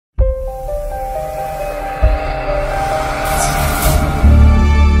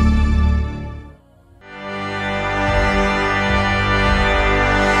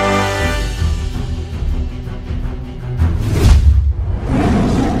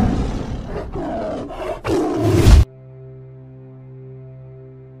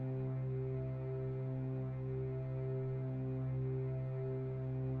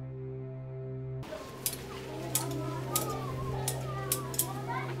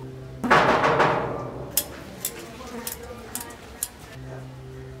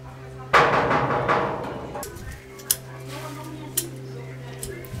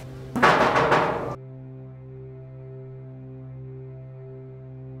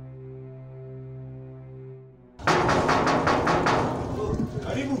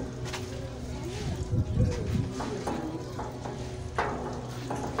Karibu.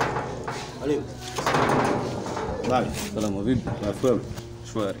 Karibu. Bali, Salamu vipi? nafahamu.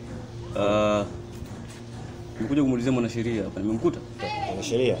 Shwari. Nimekuja kumuulizia mwanasheria hapa. Nimemkuta?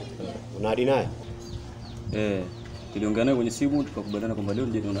 Mwanasheria. Una hadi naye? Tuliongea naye kwenye simu tukakubaliana kwamba leo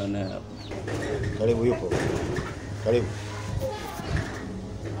nje tunaona naye hapa. Karibu yupo. Karibu.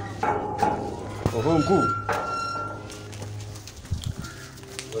 Oho mkuu.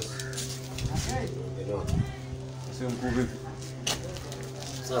 Sio mkuu vipi?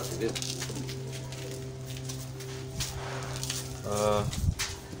 Safi vipi?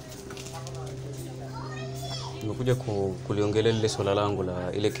 Nimekuja kuliongelea lile swala langu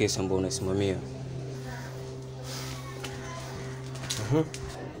la ile kesi ambayo unasimamia.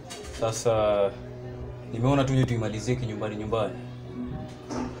 Sasa nimeona tuje tuimalizie nyumbani.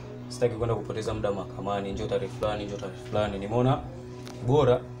 Sitaki kwenda kupoteza muda mahakamani, njoo tarehe fulani. Nimeona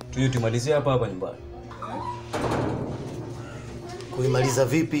bora tuje tuimalizie hapa nyumbani. Kuimaliza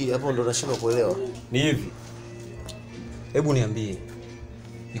vipi? Hapo ndo nashindwa kuelewa. Ni hivi. Hebu niambie.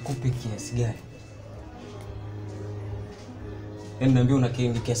 Nikupe kiasi gani? Yaani niambie una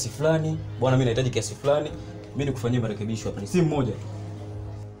kiasi fulani, bwana mimi nahitaji kiasi fulani, mimi nikufanyie marekebisho hapa. Ni simu moja.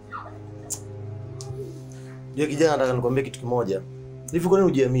 Ndio kijana, nataka nikwambie kitu kimoja. Hivi kwa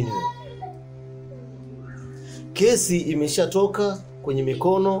nini hujiamini wewe? Kesi imeshatoka kwenye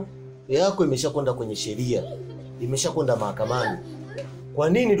mikono yako, imeshakwenda kwenye sheria. Imeshakwenda mahakamani. Kwa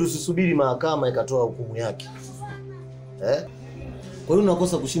nini tusisubiri mahakama ikatoa hukumu yake? Kwa hiyo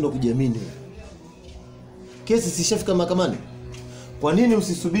unakosa kushindwa kujiamini wewe. Kesi sishafika mahakamani. Kwa nini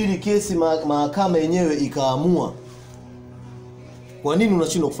usisubiri kesi mahakama yenyewe ikaamua? Kwa nini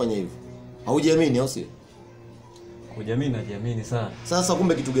unashindwa kufanya hivyo? Haujiamini au sio? Kujiamini najiamini sana. Sasa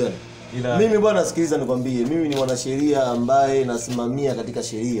kumbe kitu gani? Mimi bwana, sikiliza nikwambie, mimi ni mwanasheria ambaye nasimamia katika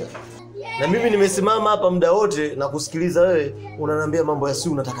sheria. Na mimi nimesimama hapa muda wote na kusikiliza wewe unaniambia mambo ya si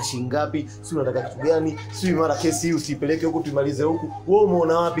unataka shilingi ngapi, si unataka kitu gani, si mara kesi hii usipeleke huku tuimalize huku. Wewe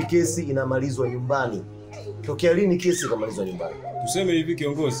umeona wapi kesi inamalizwa nyumbani? Tokea lini kesi ikamalizwa nyumbani? Tuseme hivi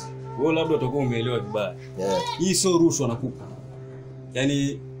kiongozi, wewe labda utakuwa umeelewa vibaya. Hii sio rushwa nakupa.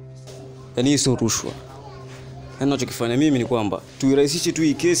 Yaani hii sio rushwa. Ninachokifanya mimi ni kwamba tuirahisishe tu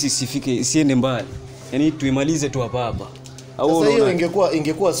hii kesi isiende mbali. Yaani tuimalize tu hapa. Sasa hiyo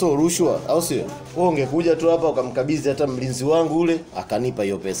ingekuwa sio rushwa, au sio? Wewe ungekuja tu hapa ukamkabidhi hata mlinzi wangu ule akanipa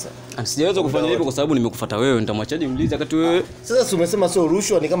hiyo pesa. Sijaweza kufanya hivyo kwa sababu nimekufuata wewe, nitamwachaje mlinzi wakati wewe? Sasa si umesema sio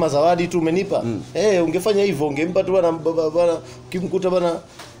rushwa, ni kama zawadi tu umenipa. Ungefanya hivyo, ungempa tu bwana kimkuta bwana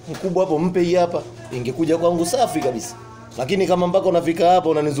mkubwa hapo, mpe hii hapa, ingekuja kwangu safi kabisa. Lakini kama mpaka unafika hapa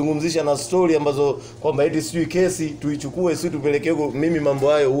unanizungumzisha na story ambazo kwamba eti sijui kesi tuichukue sisi tupeleke huko, mimi mambo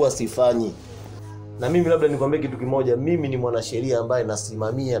hayo huwa sifanyi. Na mimi labda nikwambie kitu kimoja, mimi ni mwanasheria ambaye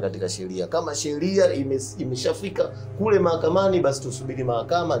nasimamia katika sheria. Kama sheria imeshafika kule mahakamani, basi tusubiri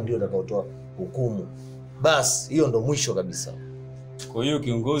mahakama ndio itakayotoa hukumu. Basi hiyo ndo mwisho kabisa. Kwa hiyo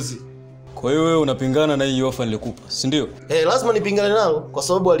kiongozi, kwa hiyo wewe unapingana na hii ofa nilikupa, si ndio? Lazima nipingane nalo kwa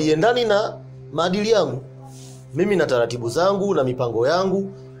sababu aliendani na maadili yangu. Mimi na taratibu zangu na mipango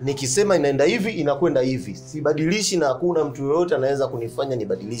yangu, nikisema inaenda hivi inakwenda hivi. Sibadilishi na hakuna mtu yoyote anaweza kunifanya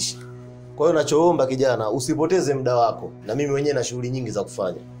nibadilishi. Kwa hiyo nachoomba kijana, usipoteze muda wako. Na mimi mwenyewe na shughuli nyingi za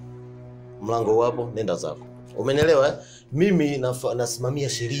kufanya. Mlango wapo, nenda zako. Umenielewa? Mimi nasimamia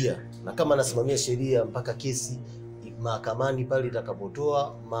sheria. Na kama nasimamia sheria mpaka kesi mahakamani pale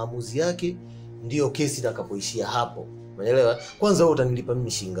itakapotoa maamuzi yake, ndio kesi itakapoishia hapo. Umenielewa? Kwanza wewe utanilipa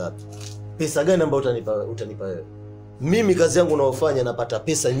mimi shilingi ngapi? Pesa gani ambayo utanipa wewe? Mimi kazi yangu naofanya napata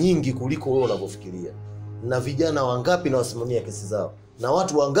pesa nyingi kuliko wewe unavyofikiria. Na vijana wangapi na wasimamia kesi zao? Na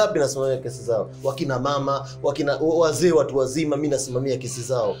watu wangapi nasimamia kesi zao? Wakina mama, wazee, watu wazima, mimi nasimamia kesi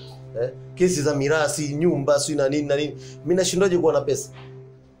zao. Kesi za mirasi, nyumba, si na nini. Mimi nashindaje kuwa na pesa?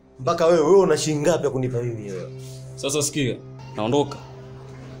 Mpaka wewe una shilingi ngapi ya kunipa mimi wewe? Sasa sikia, naondoka.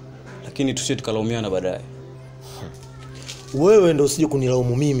 Lakini tusije tukalaumiana baadaye. Wewe ndio usije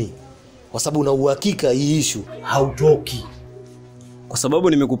kunilaumu mimi. Kwa sababu una uhakika hii issue hautoki. Kwa sababu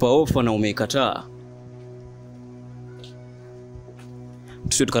nimekupa ofa na umeikataa.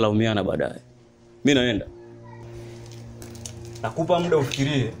 Tusije tukalaumiana baadaye. Mimi naenda. Nakupa muda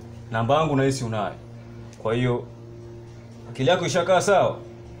ufikirie, namba yangu na hisi unayo. Kwa hiyo akili yako ishakaa sawa,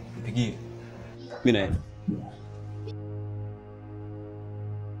 mpigie. Mimi naenda.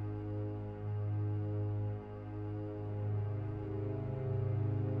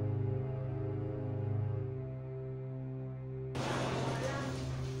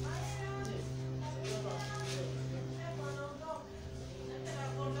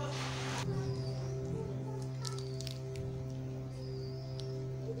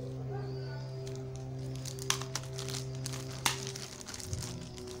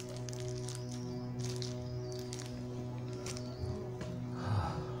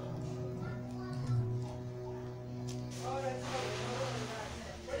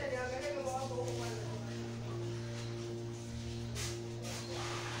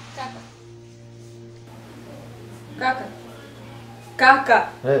 Kaka. Kaka.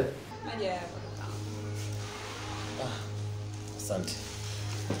 Naja hapa. Asante.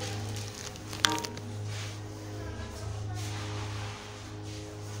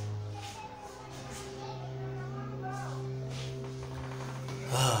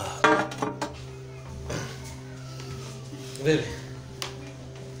 Vipi?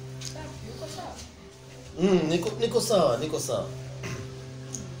 Niko sawa. Niko sawa.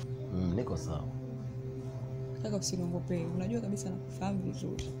 Kaka usiniongope. Unajua kabisa nakufahamu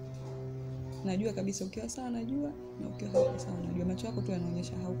vizuri. Najua kabisa ukiwa sawa najua na ukiwa hauko sawa najua. Macho yako tu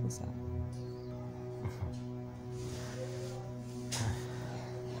yanaonyesha hauko sawa.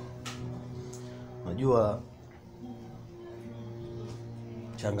 Najua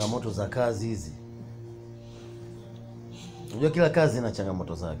changamoto za kazi hizi. Unajua kila kazi ina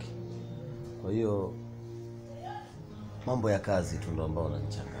changamoto zake. Kwa hiyo mambo ya kazi tu ndio ambao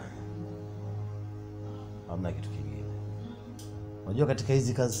yananichanganya. Hamna kitu kingine. Unajua katika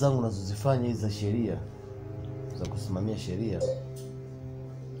hizi kazi zangu nazozifanya hizi za sheria, za kusimamia sheria,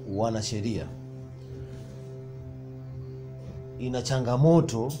 wana sheria, ina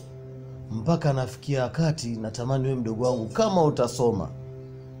changamoto mpaka nafikia wakati natamani wewe mdogo wangu kama utasoma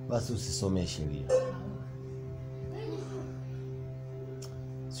basi usisomee sheria.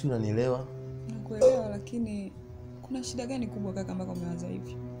 Si unanielewa? Nakuelewa, lakini kuna shida gani kubwa kaka mpaka umeanza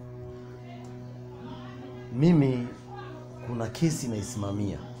hivi? Mimi kuna kesi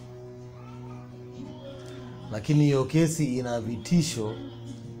naisimamia. Lakini hiyo kesi ina vitisho,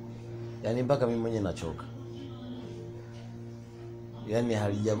 yani mpaka mimi mwenyewe nachoka. Yani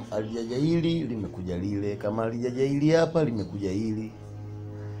halijaja hili limekuja lile, kama halijaja hili hapa limekuja hili.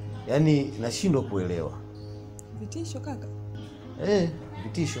 Yani nashindwa kuelewa. Vitisho kaka?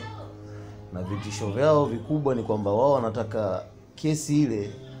 Vitisho. Na vitisho vyao vikubwa ni kwamba wao wanataka kesi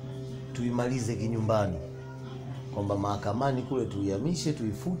ile tuimalize kinyumbani. Kwamba mahakamani kule tuihamishe,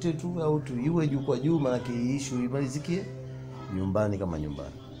 tuifute tu au tuiue juu kwa juu, maana issue imalizikie nyumbani kama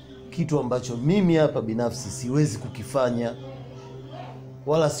nyumbani. Kitu ambacho mimi hapa binafsi siwezi kukifanya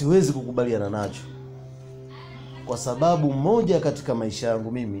wala siwezi kukubaliana nacho. Kwa sababu moja katika maisha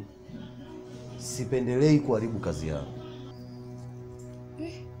yangu mimi sipendelei kuharibu kazi yangu.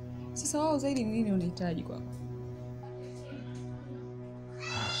 Sasa wao zaidi nini unahitaji kwako?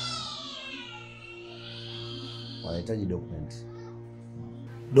 Wanahitaji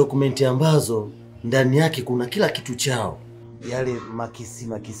document ambazo ndani yake kuna kila kitu chao. Yale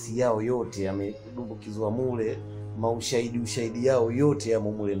makisi yao yote yamedumbukizwa mule, ushahidi yao yote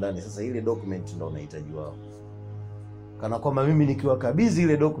yamo mule ndani. Sasa ile document ndio unahitaji wao. Kana kwamba mimi nikiwakabidhi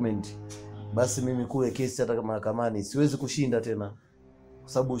ile document basi mimi kule kesi hata kama mahakamani siwezi kushinda tena. Kwa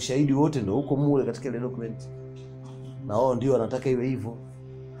sababu ushahidi wote ndio uko mule katika ile document. Na wao ndio wanataka iwe hivyo.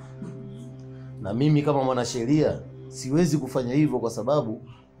 Na mimi kama mwanasheria siwezi kufanya hivyo kwa sababu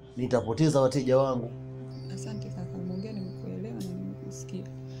nitapoteza wateja wangu. Asante kaka, umeongea nimekuelewa na nimekusikia.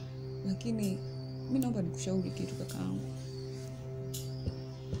 Lakini mimi naomba nikushauri kitu kakaangu.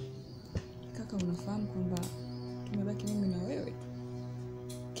 Kaka, unafahamu kwamba tumebaki mimi na wewe.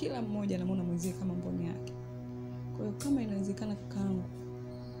 Kila mmoja anamuona mwenzie kama mboni yake. Kwa hiyo kama inawezekana kakaangu,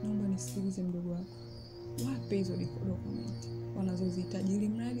 naomba nisikilize mdogo wako. Wape hizo document wanazozihitaji ili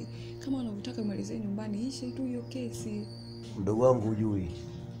mradi kama wanavyotaka malizie nyumbani ishe tu hiyo kesi. Mdogo wangu hujui.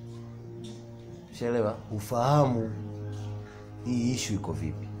 Unaelewa? Ufahamu hii issue iko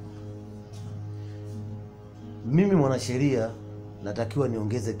vipi. Mimi mwanasheria natakiwa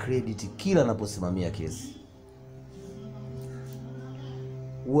niongeze credit kila naposimamia kesi.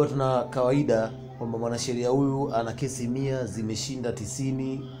 Huwa tuna kawaida kwamba mwanasheria huyu ana kesi 100 zimeshinda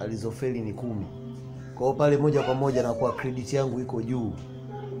 90, alizofeli ni 10. Kwa hiyo pale moja kwa moja na kwa credit yangu iko juu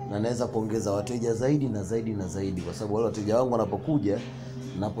na naweza kuongeza wateja zaidi na zaidi na zaidi, kwa sababu wale wateja wangu wanapokuja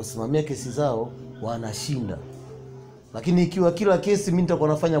naposimamia kesi zao wanashinda. Lakini ikiwa kila kesi mimi nitakuwa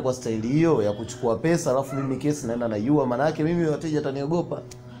nafanya kwa staili hiyo ya kuchukua pesa alafu mimi kesi naenda naiua, maana yake mimi wateja wataniogopa.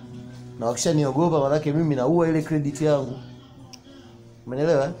 Na wakishaniogopa maana yake mimi naua ile credit yangu.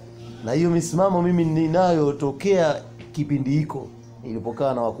 Umeelewa? Na hiyo misimamo mimi ninayo tokea kipindi hiko.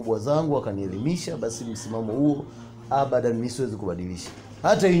 Nilipokaa na wakubwa zangu wakanielimisha, basi msimamo huo abadan mimi siwezi kubadilisha.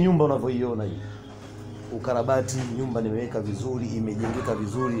 Hata hii nyumba unavyoiona hii, ukarabati nyumba nimeweka vizuri, imejengeka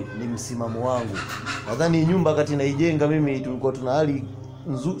vizuri, ni msimamo wangu. Nadhani hii nyumba wakati naijenga mimi tulikuwa tuna hali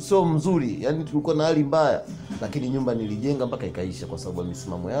sio mzuri, yani tulikuwa na hali mbaya, lakini nyumba nilijenga mpaka ikaisha kwa sababu ya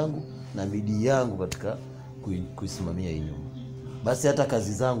misimamo yangu na bidii yangu katika kuisimamia hii nyumba. Basi hata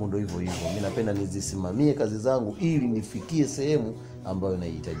kazi zangu ndio hivyo hivyo. Mimi napenda nizisimamie kazi zangu ili nifikie sehemu ambayo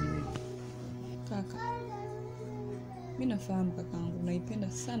naihitaji mimi. Kaka, mimi nafahamu kakaangu,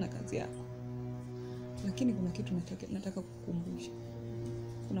 naipenda sana kazi yako. Lakini kuna kitu nataka kukukumbusha.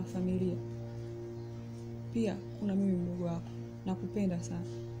 Kuna familia. Pia kuna mimi mdogo wako. Nakupenda sana.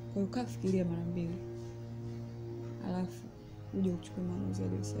 Kwa hiyo kaa fikiria mara mbili. Alafu uje uchukue maamuzi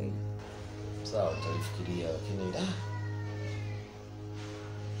yaliyo sahihi. Sawa, utalifikiria, lakini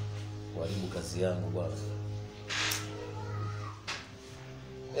walimu kazi yangu bwana.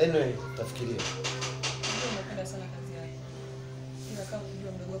 Anyway, tafikiria. Ndio napenda sana kazi yako. Ila kama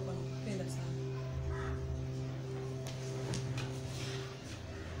unajua mdogo wako anakupenda sana.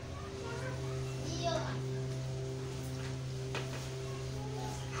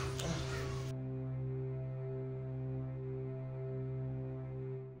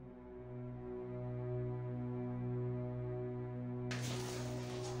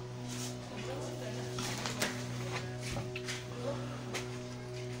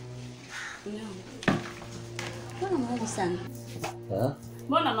 Mbona mawazo sana? Ha?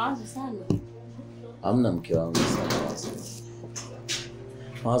 Mbona mawazo sana? Hamna mke wangu sana wazo.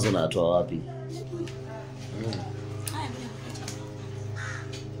 Mawazo natoa wapi?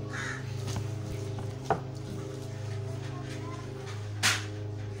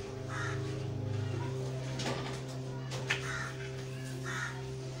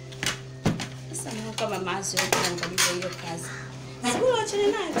 Sasa ni kama mawazo yangu kabisa hiyo kazi. Sikuwa achana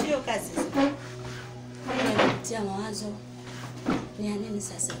nayo hiyo kazi. Tia mawazo ni ya nini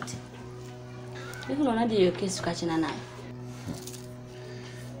sasa yote? Hivi unaonaje hiyo kesi ukaachana nayo?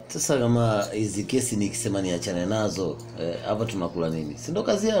 Sasa kama hizi kesi nikisema niachane nazo, hapa tunakula nini? Si ndo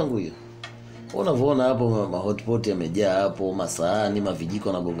kazi yangu hiyo. Unavyoona hapo hotpot yamejaa hapo, masahani,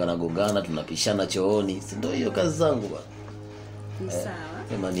 mavijiko na gongana tunapishana chooni. Si ndo hiyo kazi zangu bwana. Ni sawa.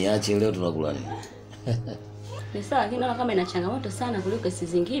 Kama niache leo tunakula nini? Ni sawa, lakini naona kama ina changamoto sana kuliko kesi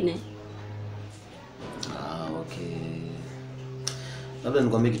zingine. Okay. Labda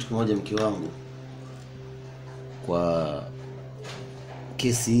nikwambie kitu kimoja mke wangu. Kwa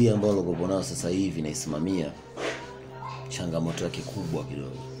kesi hii ambayo uko nayo sasa hivi naisimamia, changamoto yake kubwa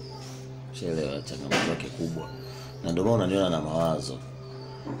kidogo. Unaelewa, changamoto yake kubwa. Na ndio maana unaniona na mawazo.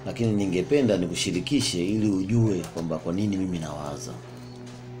 Lakini ningependa nikushirikishe ili ujue kwamba kwa nini mimi nawaza.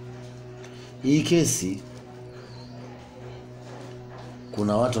 Hii kesi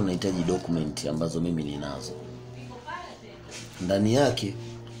kuna watu wanahitaji document ambazo mimi ninazo. Ndani yake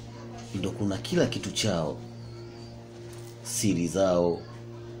ndio kuna kila kitu chao, siri zao,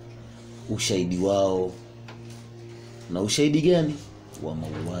 ushahidi wao. Na ushahidi gani? Wa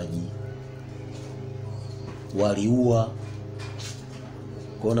mauaji. Waliua.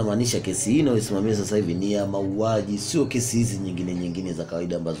 Kwa na maanisha kesi hii inayosimamia sasa hivi ni ya mauaji, sio kesi hizi nyingine za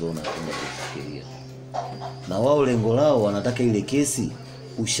kawaida ambazo unapenda kufikiria. Na wao lengo lao wanataka ile kesi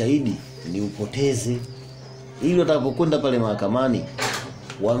ushahidi ni upoteze, ili watakapokwenda pale mahakamani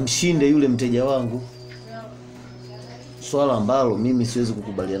wamshinde yule mteja wangu. Swala ambalo mimi siwezi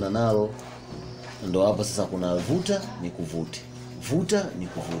kukubaliana nalo. Ndio hapa sasa kuna vuta ni kuvute. Vuta ni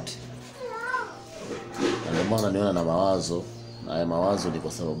kuvute. Ndio maana niona na mawazo. Na haya mawazo ni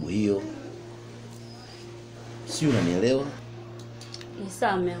kwa sababu hiyo. Si unanielewa? Ni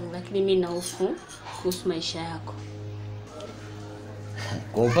sawa mwanangu, lakini mimi na hofu kuhusu maisha yako.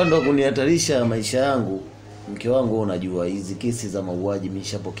 Kwa upande wa kunihatarisha maisha yangu, mke wangu unajua hizi kesi za mauaji mimi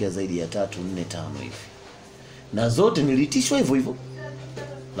nishapokea zaidi ya 3, 4, 5 hivi. Na zote nilitishwa hivyo hivyo.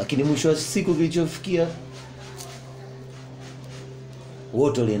 Lakini mwisho wa siku kilichofikia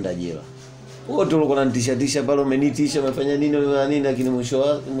wote walienda jela. Wote walikuwa wananitisha pale, umenitisha, umefanya nini, umefanya nini, lakini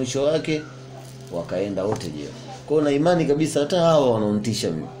mwisho wake wakaenda wote jela. Kwa hiyo na imani kabisa hata hawa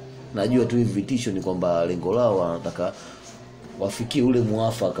wanaonitisha mimi, najua tu hivi vitisho ni kwamba lengo lao wanataka wafikie ule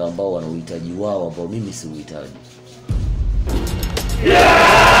muafaka ambao wanauhitaji wao ambao mimi si uhitaji.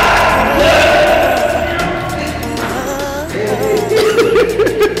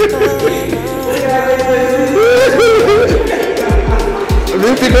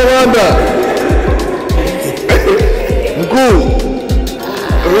 Vipi kamanda? Mkuu.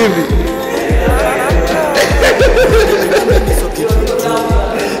 Vipi?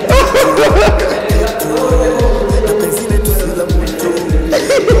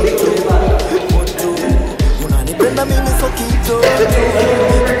 Unanipenda mimi so kito.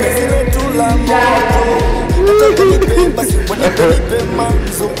 Penzi letu la moto. Nataka nipemba sipo nipema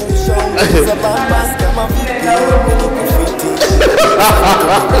mzungusha za baba kama vipi nikufiti.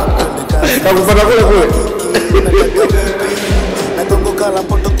 Kakupata kule. Natongo kala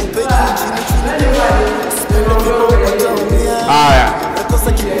poto kupe chini. Haya.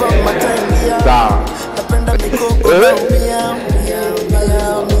 Nakosa kipamba taingia. Sawa. Napenda mikoko mia.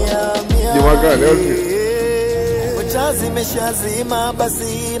 Jumakani, okay. Wachazi meshazima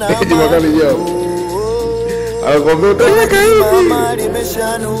basi na Jumakani jao. Anakwambia utaweka hivi. Mama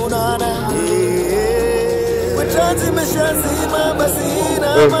limeshanunana. Wetanzi imeshazima basi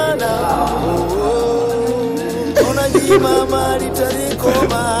ina maana. Unajima mali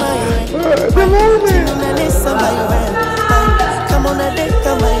tanikoma. Unanesa mawe. Kama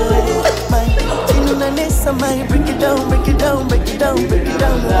unadeka mawe. Unanesa mawe. Break it down, break it down, break it down, break it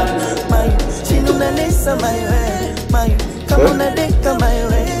down. Unanesa mawe. Kama unadeka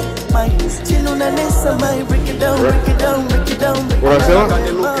mawe.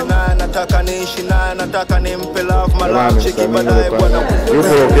 Nataka niishi naye, nataka nimpe love malavu cheki baadaye bwana.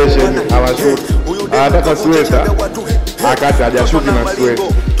 Yuko location hawashoot. Anataka sweta. Akati hajashoot na sweta.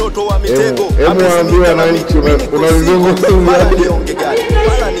 Mtoto wa mitego. Hebu waambie na nchi unazungumza niongee gani?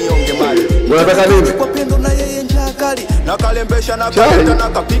 Wala niongee mali. Unataka nini? Kwa pendo na yeye njakali. Na kalembesha na kaleta na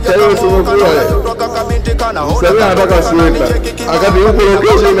kapiga kama kutoka kabinti kana ona. Sasa anataka sweta. Akati yuko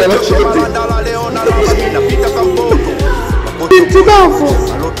location anashoot. Leo na napika kamboto. Tibako.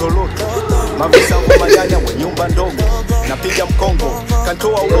 Lotoloto. Mavisa mayanya mwenye nyumba ndogo. Napiga mkongo.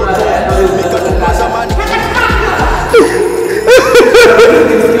 Kantoa uloto. Mikatuma zamani.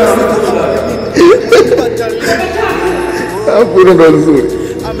 Hapo ndo nzuri.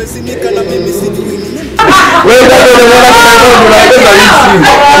 Amesimika na mimi sijui. Wewe ndio unaona unapenda hizi.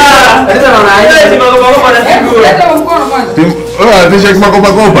 Tisha makopa.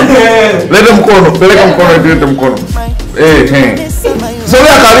 Leta mkono, peleka mkono, leta mkono.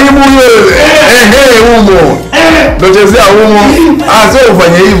 Sogea karibu wewe. Humo. Ndio chezea humo. Sio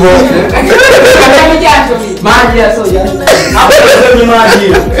ufanye hivyo. Maji ya soja. Hapo ndio maji.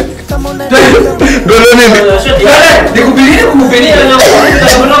 Ndio nini? Nikubiria na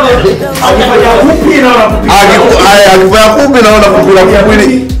akifanya kupi na unaona kupila kupili.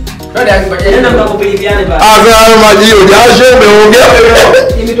 Ndio akifanya mtakupiliana baba. Hayo maji hiyo jasho umeongea.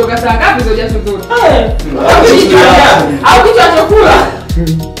 Imetoka saa ngapi hizo jasho nzuri? Au kitu cha chakula.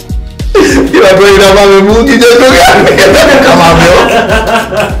 Kila tu ina mama mungi jasho gani? Kama ameo.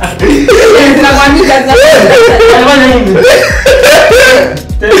 Tunamaanisha sasa. Anafanya nini?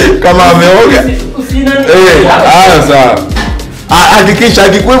 Kama ameoga. Sawa. Hakikisha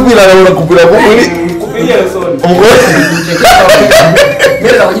akikwepila na unakupila kupili. Kupilia usoni.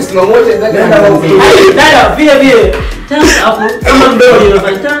 Meza kwa jinsi moja ndio Dada vile. Sasa hapo kama mdogo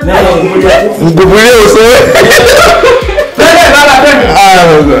unafanya Mkupilia usoni. Baba twende.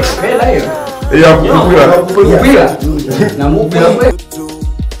 Bela hiyo. Ya kupila. na mpira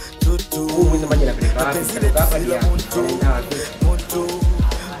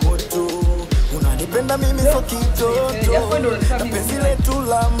unanipenda mimi so kitoto penzi letu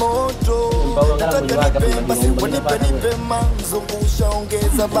la moto nipe manzungusha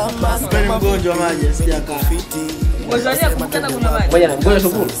ongeza bamba mgonjwa maji sijakaa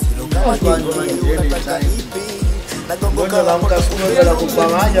mgonjwa la mka siku la kumpa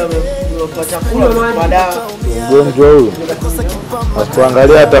maji amepata chakula kwa dawa. Mgonjwa huyu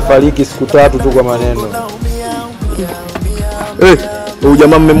atuangalia atafariki siku 3 tu kwa maneno. Huyu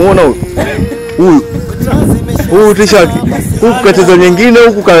jamaa mmemwona huyu? Huyu tishaki. Huku kacheza nyingine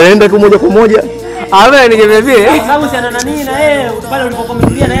huku kaenda tu moja kwa moja. Awe ni vile vile. Sababu si ana nani na yeye pale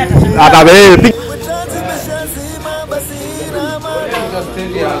ulipokomelia na yeye atashangaa. Atabe.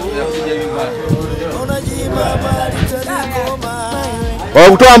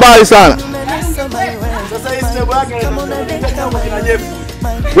 Kutoa mbali sana. Sasa hii step yake na Jeff.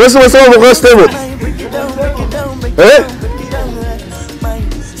 Wewe sio kwa stable.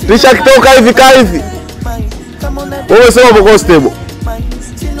 Tisha kitoka hivi kaa hivi. Wewe sio kwa stable.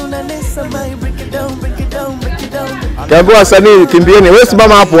 Kaambia wasanii kimbieni. Wewe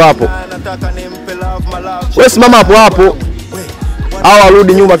simama hapo hapo. Wewe simama hapo hapo. Au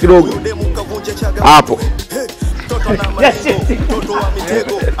arudi nyuma kidogo. Hapo.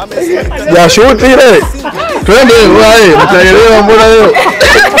 Ya shoot ile. Twende wewe, mtaelewa mbona leo.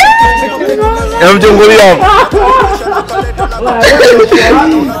 Mjongoli hapo.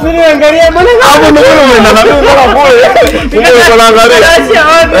 Mimi angalia mbona hapo ndio unaenda na mimi mbona kule. Mbona unaangalia?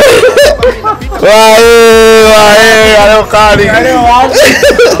 Wae, leo kali.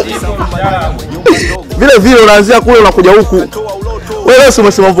 Vile vile unaanzia kule unakuja huku. Wewe sio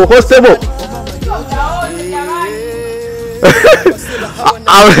umesema mvoko stable.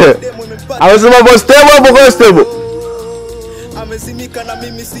 Amesema boss stable hapo kwa stable.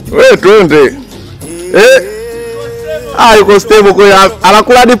 Wewe twende. Yuko stable kwa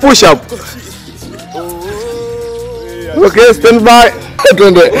anakula hadi push up. Okay, stand by.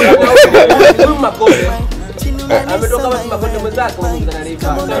 Twende. ametoka basi makote mwenzake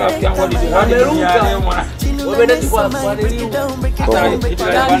ameruka Wewe kwa nini? Hata kitu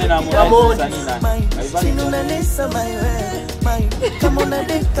Rayvanny na Harmonize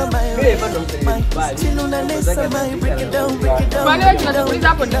sasa nini? Ndio umetoka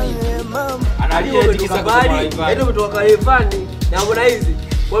Rayvanny na Harmonize.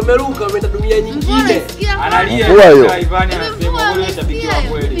 Wameruka wameenda dunia nyingine. Analia Rayvanny anasema wewe shabiki wa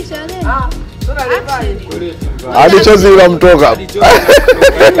kweli. Sura Rayvanny. Hadi chozi linamtoka.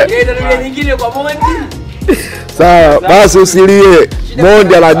 Kaenda dunia nyingine kwa Mondi. Sawa, basi usilie.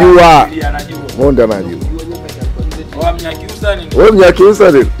 Mondi anajua. Mondi anajua. Wewe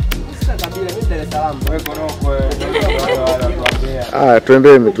Mnyakyusa nini?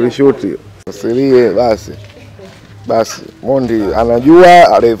 Twendeni tulishuti. Usilie basi. Basi Mondi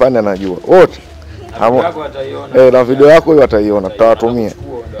anajua, Rayvanny anajua. Wote. Na video yako hiyo wataiona, tutawatumia.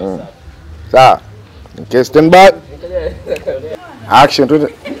 Sawa. Okay, stand by. Action to the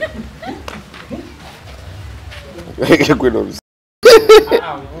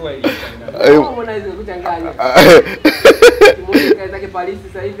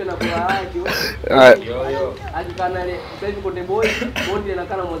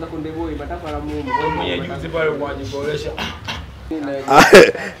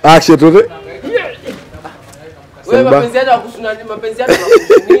action to the wewe mapenzi yako kusuna mapenzi yako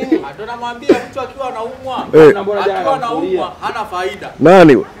nini? Tunamwambia mtu akiwa anaumwa, akiwa anaumwa hana faida.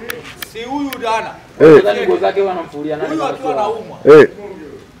 Nani wewe? Si huyu dana. Ndani nguo zake wanamfulia nani? Huyu akiwa anaumwa.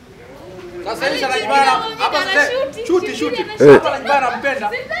 Sasa hivi anajibana hapa shuti. Hapa anajibana anampenda.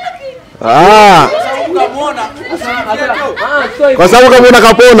 Ukamuona. Kwa sababu kamuona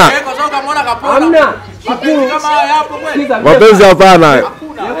kapona. Kwa sababu kamuona kapona. Hamna. Mapenzi kama haya hapo kweli. Mapenzi hapana hayo.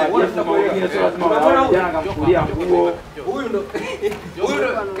 Huyu ndo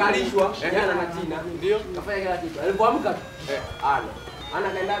kalishwa jana na Tina. Ndio. Kafanya kila kitu. Alipoamka ana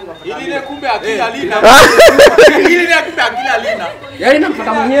kaenda ngafuata. Ile kumbe akili alina. Ile kumbe akili alina. Yaani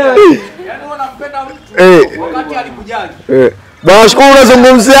namfuata mwenyewe. Yaani unampenda mtu wakati alikujali. Bwana Shukuru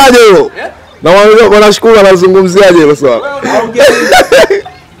unazungumziaje hilo? Na Bwana Shukuru anazungumziaje hilo swala?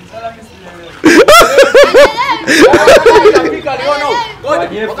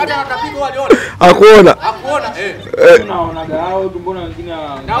 Wakati anatapika waliona. Hakuona. Hakuona. Unaonaga hao tu mbona wengine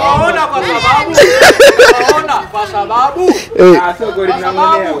nawaona kwa sababu sio kweli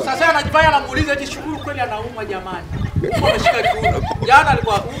mnamuelewa. Sasa anajifanya anamuuliza eti Shukuru kweli anauma jamani. Ameshika kiuno. Jana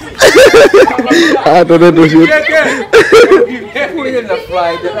alikuwa tuende shoot. Kule na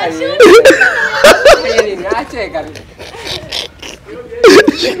fly jana yeye. Yeye ni acheka.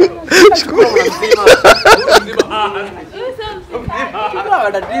 Shukuru mzima.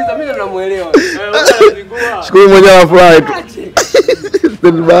 Mimi namuelewa. Shukuru mwenyewe afurahi tu.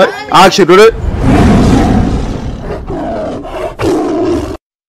 Stand by. Action, tuende.